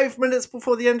 5 minutes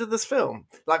before the end of this film.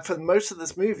 Like for most of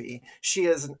this movie, she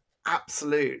is an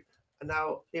absolute.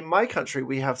 Now, in my country,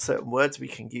 we have certain words we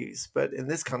can use, but in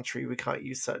this country, we can't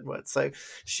use certain words. So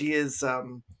she is,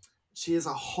 she is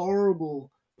a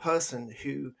horrible person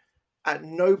who, at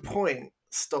no point,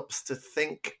 stops to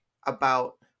think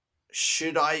about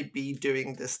should I be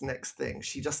doing this next thing.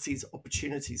 She just sees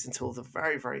opportunities until the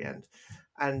very, very end.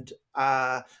 And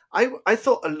I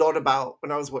thought a lot about,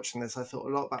 when I was watching this, I thought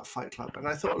a lot about Fight Club, and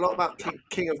I thought a lot about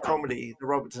King of Comedy, the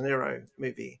Robert De Niro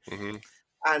movie, Hmm.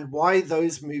 and why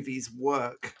those movies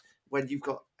work when you've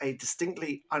got a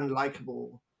distinctly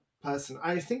unlikable person.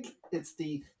 I think it's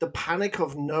the panic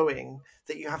of knowing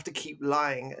that you have to keep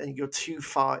lying and you're too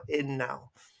far in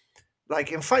now.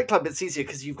 Like in Fight Club, it's easier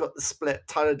because you've got the split.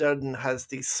 Tyler Durden has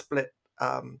these split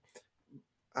um,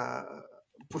 uh,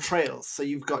 portrayals. So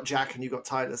you've got Jack and you've got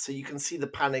Tyler. So you can see the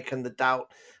panic and the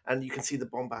doubt, and you can see the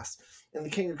bombast. In the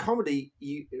King of Comedy,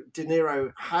 De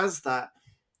Niro has that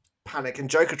panic, and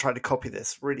Joker tried to copy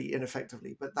this really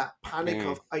ineffectively. But that panic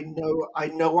Mm. of I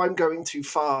know I'm going too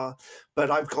far, but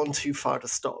I've gone too far to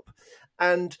stop.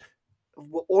 And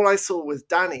all I saw with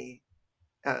Danny,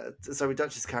 Zoe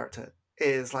Dutch's character,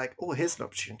 is like, oh, here's an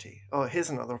opportunity. Oh, here's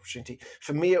another opportunity.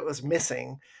 For me, it was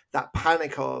missing that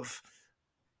panic of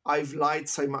I've lied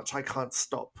so much I can't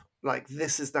stop. Like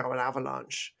this is now an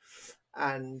avalanche,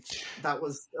 and that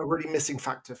was a really missing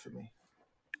factor for me.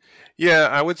 Yeah,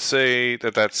 I would say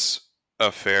that that's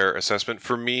a fair assessment.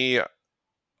 For me,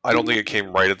 I don't think it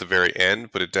came right at the very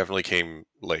end, but it definitely came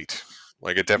late.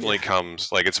 Like it definitely Yeah,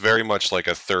 comes like it's very much like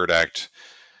a third act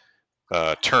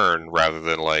turn rather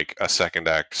than like a second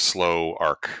act slow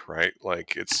arc, right?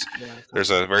 Like it's yeah, there's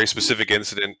totally. a very specific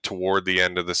incident toward the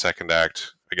end of the second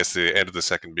act. I guess the end of the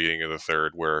second, beginning of the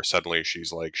third, where suddenly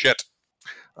she's like, "Shit,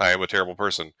 I am a terrible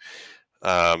person."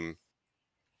 Um,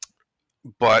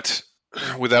 but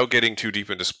without getting too deep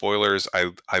into spoilers,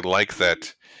 I like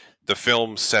that the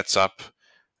film sets up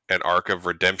an arc of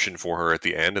redemption for her at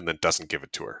the end and then doesn't give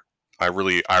it to her. I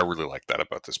really like that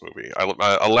about this movie.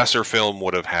 A lesser film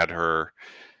would have had her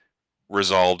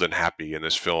resolved and happy, and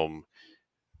this film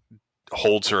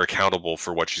holds her accountable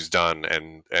for what she's done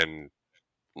and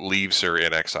leaves her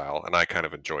in exile, and I kind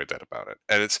of enjoyed that about it.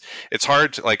 And it's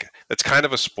hard to like it's kind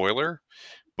of a spoiler,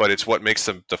 but it's what makes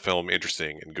the film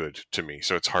interesting and good to me.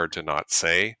 So it's hard to not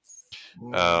say.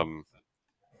 Mm. Um,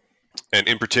 and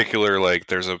in particular, like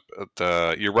there's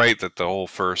you're right that the whole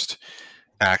first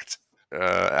act,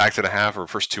 act and a half, or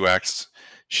first two acts,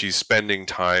 she's spending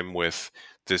time with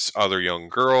this other young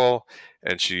girl,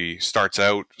 and she starts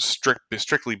out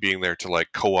strictly being there to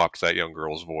like co-opt that young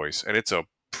girl's voice, and it's a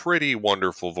pretty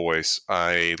wonderful voice.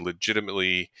 I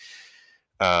legitimately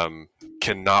um,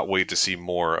 cannot wait to see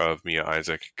more of Mia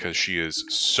Isaac because she is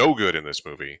so good in this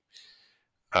movie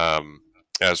um,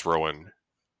 as Rowan.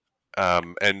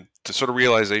 And the sort of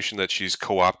realization that she's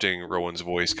co-opting Rowan's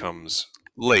voice comes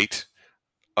late,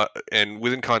 and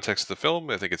within context of the film,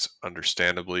 I think it's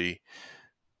understandably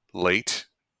late.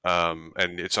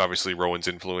 And it's obviously Rowan's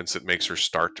influence that makes her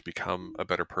start to become a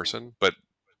better person. But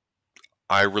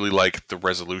I really like the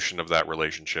resolution of that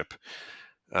relationship.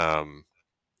 Um,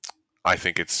 I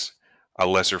think it's a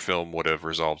lesser film would have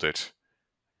resolved it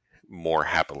more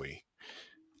happily.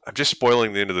 I'm just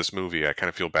spoiling the end of this movie. I kind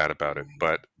of feel bad about it,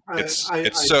 but I, it's I,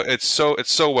 it's I, so it's so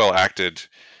it's so well acted,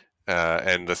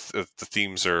 and the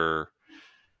themes are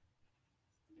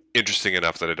interesting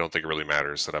enough that I don't think it really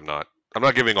matters. That I'm not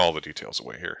giving all the details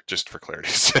away here, just for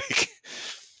clarity's sake.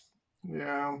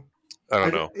 yeah, I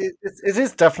don't know. it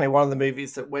is definitely one of the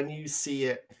movies that when you see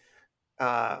it,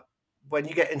 uh, when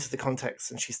you get into the context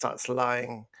and she starts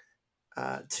lying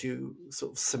to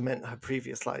sort of cement her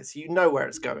previous lies, you know where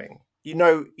it's going. You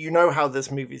know how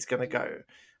this movie's going to go.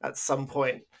 At some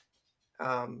point,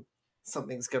 um,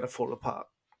 something's going to fall apart,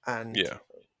 and Yeah.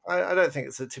 I don't think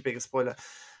it's a too big a spoiler.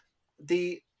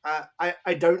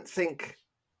 I don't think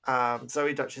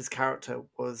Zoe Dutch's character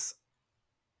was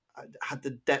had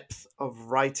the depth of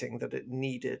writing that it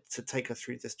needed to take her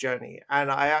through this journey. And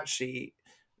I actually,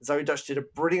 Zoe Dutch did a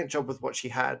brilliant job with what she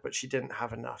had, but she didn't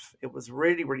have enough. It was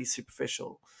really, really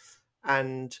superficial.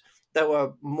 And there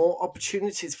were more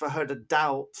opportunities for her to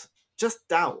doubt, just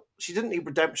doubt. She didn't need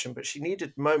redemption, but she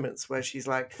needed moments where she's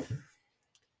like,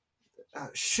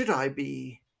 should I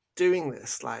be doing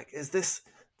this? Like, is this?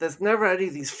 There's never any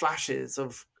of these flashes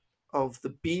of the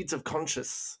beads of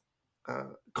conscience,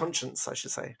 I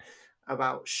should say,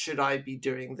 about should I be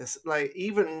doing this? Like,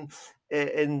 even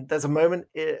in there's a moment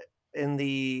in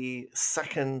the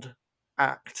second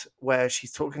act where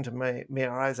she's talking to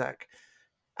Mia Isaac,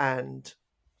 and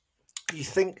you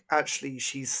think actually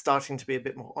she's starting to be a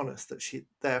bit more honest, that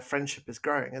their friendship is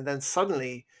growing, and then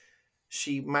suddenly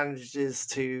she manages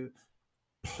to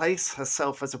place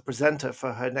herself as a presenter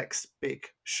for her next big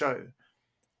show.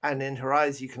 And in her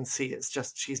eyes, you can see it's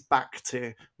just she's back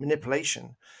to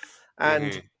manipulation.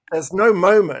 And Hmm. there's no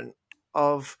moment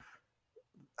of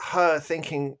her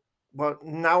thinking, well,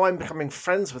 now I'm becoming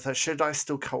friends with her. Should I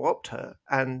still co-opt her?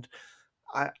 And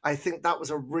I think that was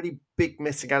a really big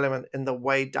missing element in the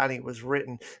way Danny was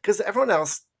written, because everyone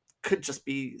else could just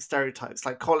be stereotypes.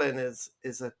 Like Colin is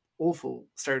an awful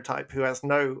stereotype who has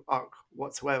no arc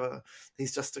whatsoever.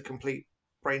 He's just a complete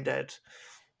brain dead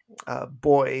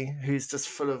boy who's just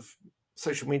full of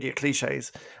social media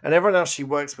cliches, and everyone else she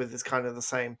works with is kind of the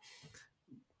same.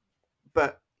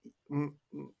 But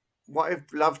what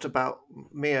I've loved about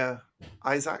Mia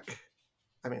Isaac,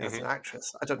 I mean, as Hmm. an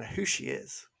actress, I don't know who she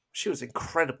is. She was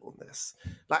incredible in this,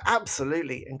 like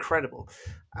absolutely incredible.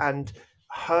 And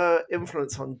her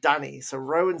influence on Danny, so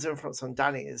Rowan's influence on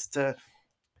Danny is to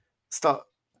start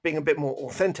being a bit more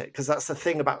authentic, because that's the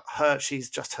thing about her. She's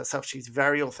just herself. She's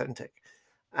very authentic.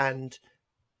 And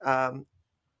um,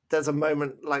 there's a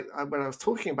moment like when I was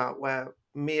talking about where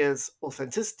Mia's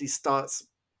authenticity starts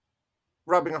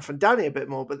rubbing off on Danny a bit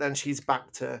more, but then she's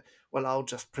back to, well, I'll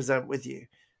just present with you.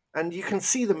 And you can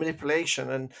see the manipulation,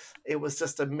 and it was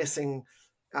just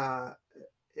uh,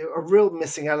 a real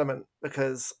missing element,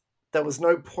 because there was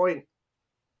no point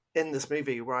in this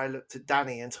movie where I looked at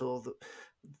Danny until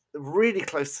really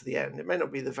close to the end. It may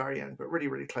not be the very end, but really,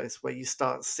 really close, where you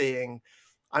start seeing,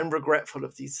 I'm regretful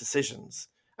of these decisions.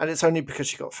 And it's only because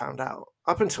she got found out.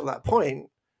 Up until that point,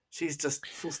 she's just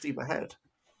full steam ahead.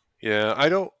 Yeah, I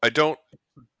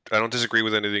don't disagree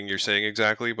with anything you're saying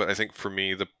exactly, but I think for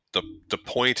me the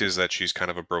point is that she's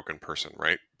kind of a broken person,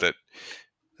 right? That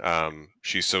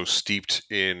she's so steeped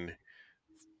in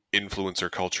influencer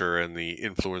culture and the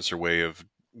influencer way of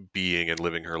being and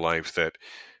living her life that,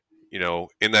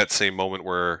 in that same moment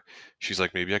where she's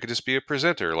like, maybe I could just be a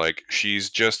presenter, like she's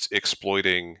just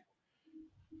exploiting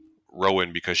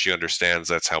Rowan because she understands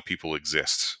that's how people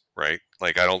exist, right?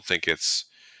 Like I don't think it's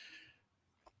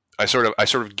I sort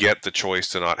of get the choice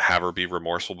to not have her be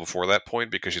remorseful before that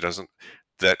point because she doesn't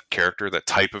that character, that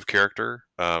type of character.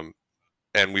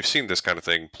 And we've seen this kind of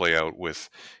thing play out with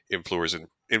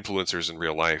influencers in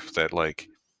real life that like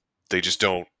they just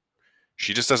don't.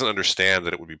 She just doesn't understand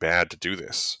that it would be bad to do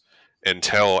this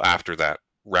until after that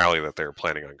rally that they're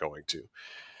planning on going to.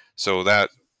 So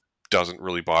that doesn't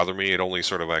really bother me. It only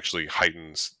sort of actually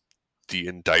heightens the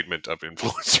indictment of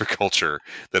influencer culture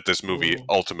that this movie Mm,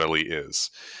 ultimately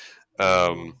is.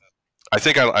 Um, mm, I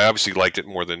think I obviously liked it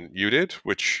more than you did,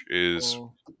 which is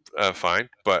mm. fine.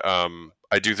 But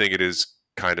I do think it is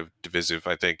kind of divisive.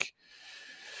 I think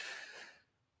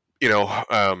you know.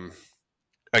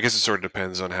 I guess it sort of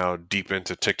depends on how deep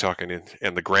into TikTok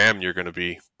and the gram you're going to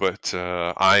be. But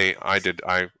I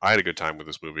had a good time with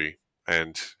this movie,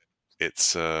 and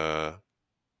it's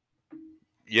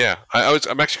yeah.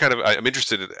 I'm actually I'm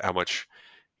interested in how much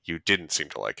you didn't seem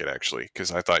to like it actually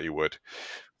because I thought you would.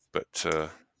 But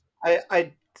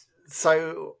I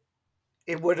so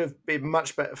it would have been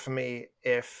much better for me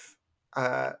if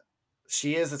uh,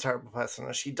 she is a terrible person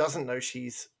and she doesn't know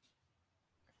she's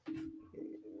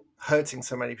hurting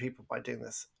so many people by doing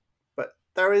this. But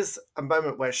there is a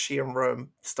moment where she and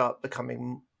Rowan start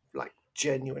becoming like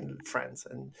genuine friends,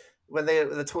 and when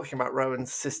they're talking about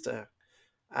Rowan's sister,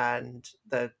 and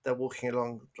they're walking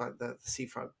along like the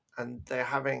seafront, and they're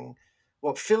having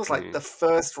what feels like mhm. the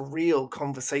first real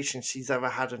conversation she's ever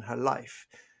had in her life,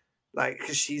 like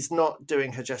because she's not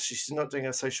doing her gestures, she's not doing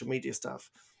her social media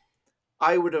stuff.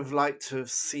 I would have liked to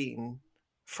have seen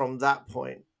from that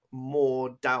point more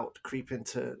doubt creep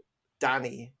into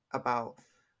Danny about,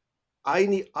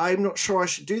 I'm not sure I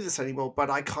should do this anymore, but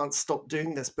I can't stop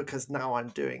doing this because now I'm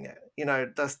doing it.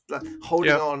 That's holding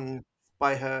Yeah, on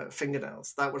by her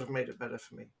fingernails. That would have made it better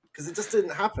for me, because it just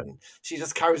didn't happen. She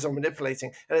just carries on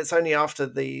manipulating, and it's only after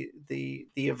the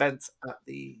event at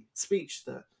the speech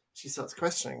that she starts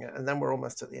questioning it, and then we're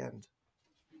almost at the end.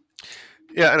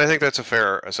 yeah, and I think that's a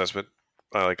fair assessment.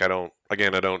 Like I don't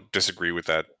disagree with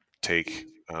that take.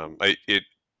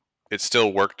 It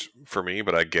still worked for me,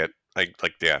 but I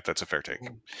like yeah, that's a fair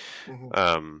take. Mm-hmm.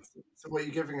 Um, So, what are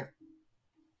you giving it?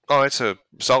 oh, it's a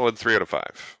solid 3 out of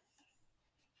 5.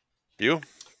 You?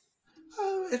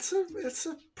 It's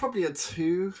probably a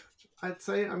two, I'd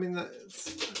say. I mean,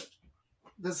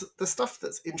 there's the stuff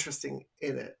that's interesting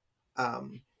in it,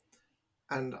 um,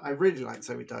 and I really like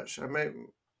Zoe Dutch. I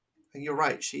mean, you're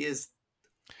right; she is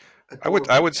I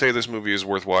adorable. would say this movie is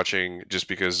worth watching just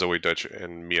because Zoe Dutch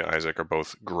and Mia Isaac are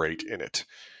both great in it.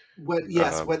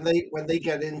 Yes, Um, when they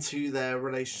get into their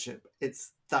relationship,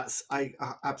 it's that's I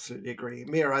absolutely agree.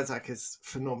 Mia Isaac is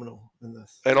phenomenal in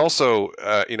this. and also,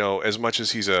 as much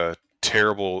as he's a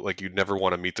terrible, like you'd never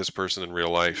want to meet this person in real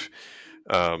life,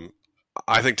 um,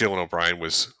 I think Dylan O'Brien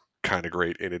was kind of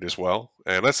great in it as well.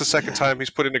 And that's the second Yeah. time he's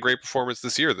put in a great performance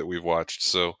this year that we've watched.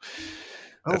 So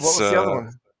Oh, what that's was the other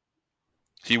one?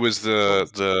 He was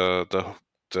the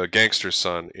gangster's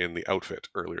son in The Outfit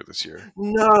earlier this year.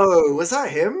 No, was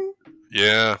that him?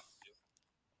 Yeah,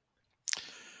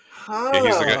 yeah,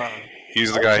 he's the guy. Huh.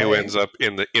 He's the guy who Okay. ends up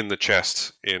in the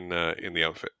chest in The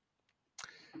Outfit.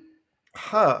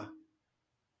 Huh.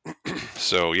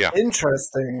 So yeah,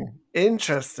 Interesting.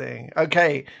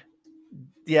 Okay.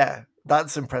 Yeah,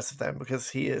 that's impressive then, because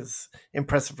he is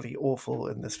impressively awful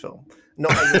in this film.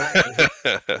 Not as an actor.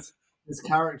 His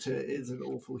character is an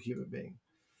awful human being.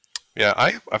 yeah.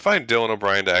 I find Dylan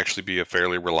O'Brien to actually be a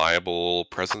fairly reliable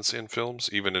presence in films,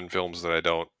 even in films that I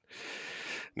don't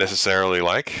necessarily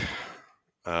like.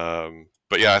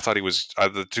 But yeah, I thought he was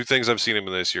the two things I've seen him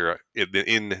in this year.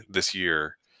 In this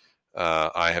year,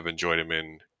 I have enjoyed him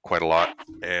in quite a lot,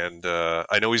 and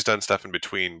I know he's done stuff in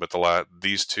between. But the last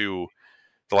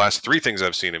three things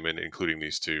I've seen him in, including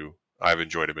these two, I've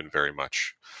enjoyed him in very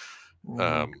much.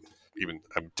 Mm. Even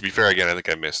to be fair, again, I think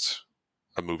I missed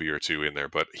a movie or two in there,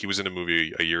 but he was in a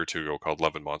movie a year or two ago called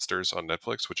Love and Monsters on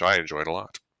Netflix, which I enjoyed a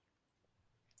lot.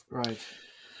 Right.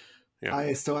 Yeah.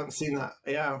 I still haven't seen that.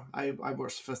 Yeah, I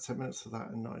watched the first 10 minutes of that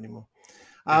and not anymore.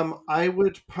 Hmm. I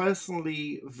would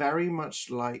personally very much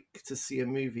like to see a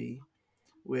movie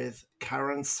with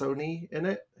Karan Soni in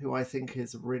it, who I think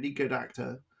is a really good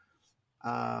actor,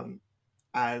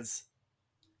 as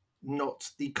not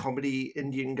the comedy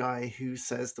Indian guy who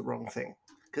says the wrong thing.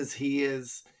 Because he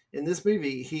is, in this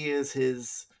movie, he is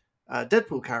his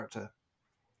Deadpool character,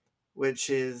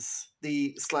 which is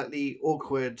the slightly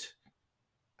awkward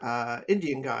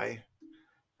Indian guy.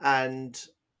 And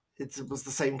it was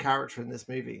the same character in this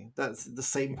movie. That's the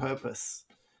same purpose,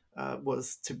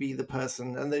 was to be the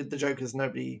person. And the joke is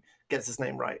nobody gets his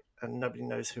name right and nobody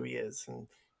knows who he is. And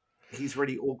he's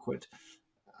really awkward.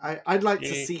 I'd like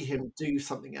to Yeah. see him do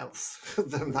something else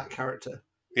than that character.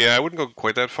 Yeah, I wouldn't go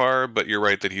quite that far, but you're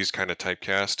right that he's kind of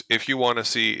typecast. If you want to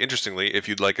see, interestingly, if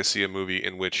you'd like to see a movie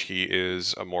in which he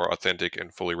is a more authentic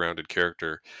and fully rounded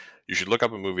character, you should look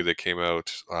up a movie that came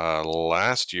out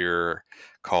last year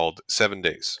called 7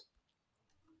 Days,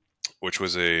 which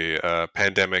was a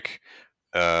pandemic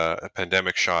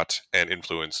shot and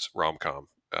influenced rom com,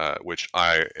 which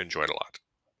I enjoyed a lot.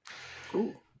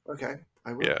 Ooh, okay,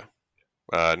 I will. Yeah,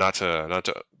 not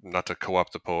to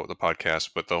co-opt the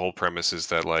podcast, but the whole premise is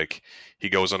that like he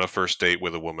goes on a first date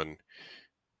with a woman,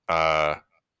 uh,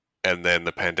 and then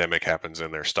the pandemic happens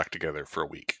and they're stuck together for a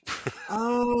week.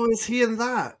 Oh, is he in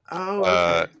that? Oh,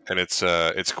 okay. And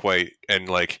it's quite, and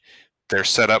like they're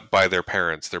set up by their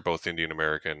parents. They're both Indian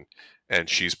American, and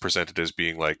she's presented as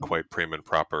being like quite prim and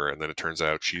proper, and then it turns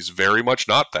out she's very much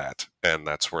not that, and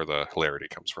that's where the hilarity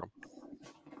comes from.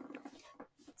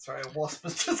 Sorry, a wasp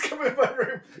has just come in my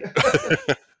room.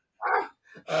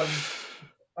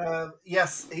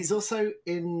 Yes, he's also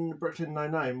in Brooklyn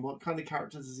Nine-Nine. What kind of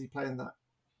characters is he playing that?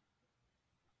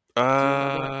 Do you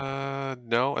remember?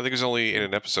 No, I think it was only in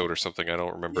an episode or something. I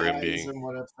don't remember him Yeah, he's being. in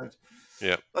one episode.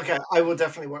 Yeah, Okay, I will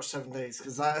definitely watch 7 Days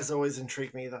because that has always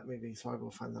intrigued me, that movie, so I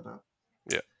will find that out.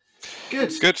 yeah.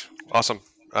 Good. Good. Awesome.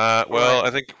 All Well, right.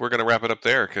 I think we're going to wrap it up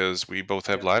there because we both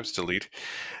have Yeah. lives to lead.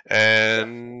 Yeah.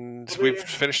 And we've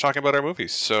finished talking about our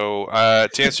movies. So,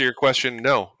 to answer your question,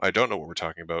 no, I don't know what we're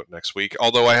talking about next week,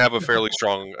 although I have a fairly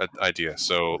strong idea.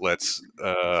 So,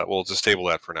 we'll just table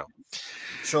that for now.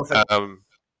 Sure thing.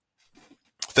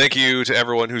 Thank you to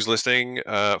everyone who's listening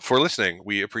for listening.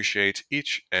 We appreciate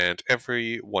each and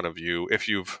every one of you. If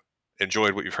you've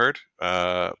enjoyed what you've heard,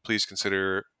 please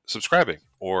consider subscribing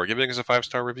or giving us a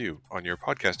 5-star review on your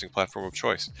podcasting platform of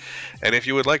choice. And if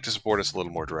you would like to support us a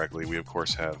little more directly, we of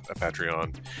course have a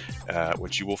Patreon,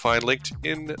 which you will find linked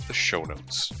in the show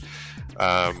notes.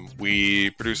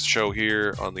 We produce the show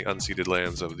here on the unceded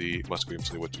lands of the Musqueam,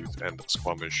 Tsleil-Waututh, and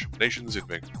Squamish nations in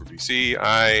Vancouver, BC.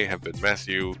 I have been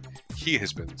Matthew. He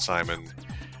has been Simon.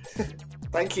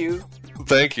 Thank you.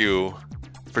 Thank you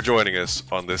for joining us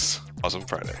on this awesome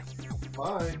Friday.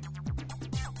 Bye.